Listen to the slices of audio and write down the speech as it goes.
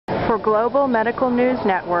For Global Medical News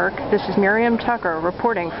Network, this is Miriam Tucker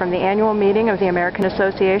reporting from the annual meeting of the American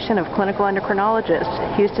Association of Clinical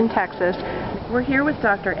Endocrinologists, Houston, Texas. We're here with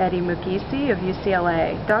Dr. Etie Moghissi of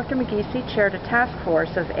UCLA. Dr. Moghissi chaired a task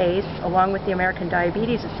force of AACE along with the American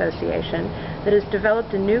Diabetes Association that has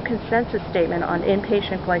developed a new consensus statement on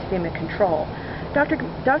inpatient glycemic control. Dr.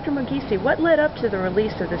 Moghissi, what led up to the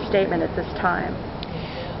release of the statement at this time?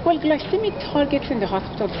 Well, glycemic targets in the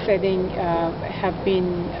hospital setting have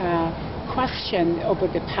been questioned over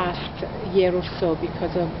the past year or so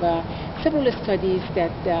because of several studies that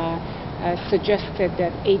suggested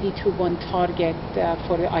that 80 to 1 target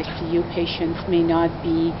for the ICU patients may not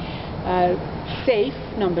be safe,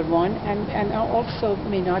 number one, and also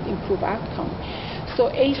may not improve outcome. So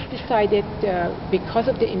AACE decided, because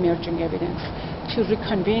of the emerging evidence, to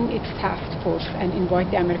reconvene its task force and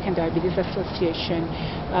invite the American Diabetes Association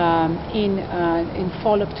in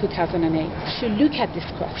fall of 2008 to look at this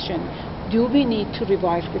question. Do we need to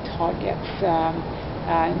revise the targets?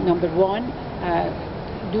 Number one,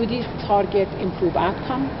 do these targets improve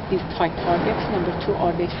outcome, these tight targets? Number two,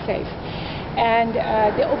 are they safe? And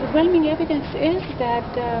the overwhelming evidence is that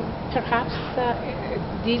perhaps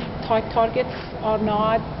these tight targets are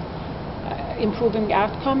not improving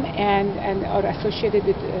outcome and are associated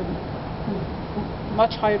with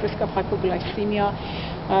much higher risk of hypoglycemia.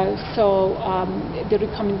 So the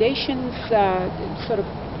recommendations sort of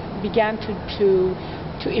began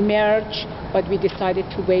to emerge, but we decided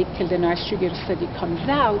to wait till the nice sugar study comes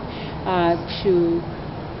out to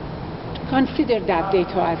consider that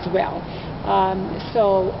data as well.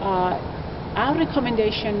 Our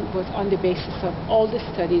recommendation was on the basis of all the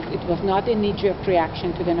studies. It was not a knee-jerk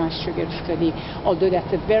reaction to the nice sugar study, although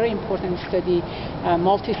that's a very important study,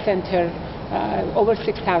 multi-center, over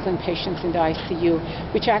 6,000 patients in the ICU,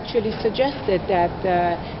 which actually suggested that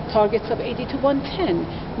targets of 80 to 110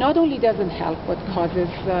 not only doesn't help, but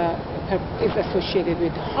is associated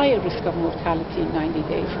with higher risk of mortality in 90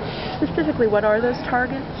 days. Specifically, what are those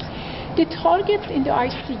targets? The targets in the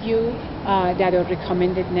ICU that are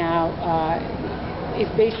recommended now is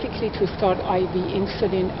basically to start IV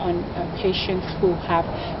insulin on patients who have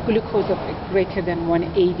glucose of greater than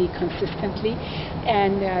 180 consistently,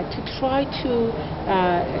 and to try to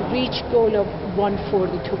reach goal of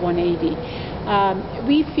 140 to 180.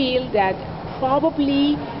 We feel that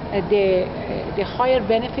probably the higher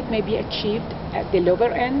benefit may be achieved at the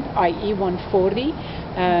lower end, i.e. 140,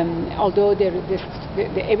 although the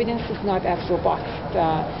evidence is not as robust.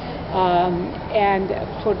 And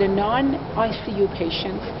for the non-ICU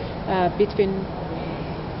patients, between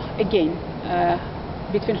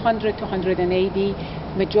 100 to 180,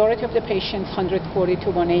 majority of the patients 140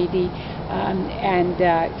 to 180, and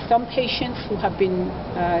some patients who have been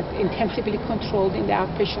intensively controlled in the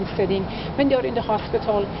outpatient setting, when they're in the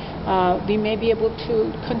hospital, we may be able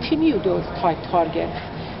to continue those tight targets.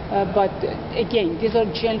 But again, these are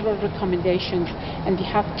general recommendations, and we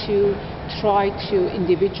have to try to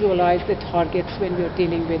individualize the targets when we're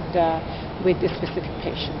dealing with the specific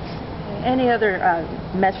patients. Any other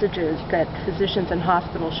messages that physicians and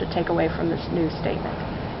hospitals should take away from this new statement?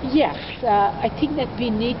 Yes, I think that we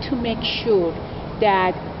need to make sure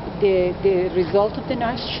that the result of the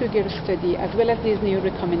nice sugar study, as well as these new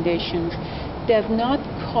recommendations, does not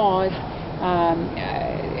cause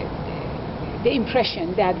the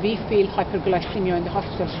impression that we feel hyperglycemia in the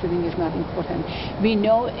hospital setting is not important. We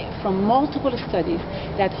know from multiple studies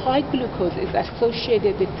that high glucose is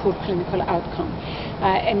associated with poor clinical outcome.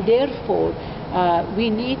 And therefore,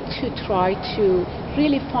 we need to try to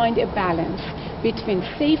really find a balance between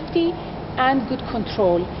safety and good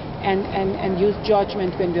control, and use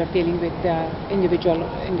judgment when we're dealing with individual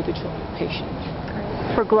patients.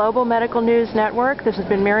 For Global Medical News Network, this has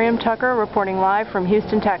been Miriam Tucker reporting live from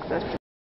Houston, Texas.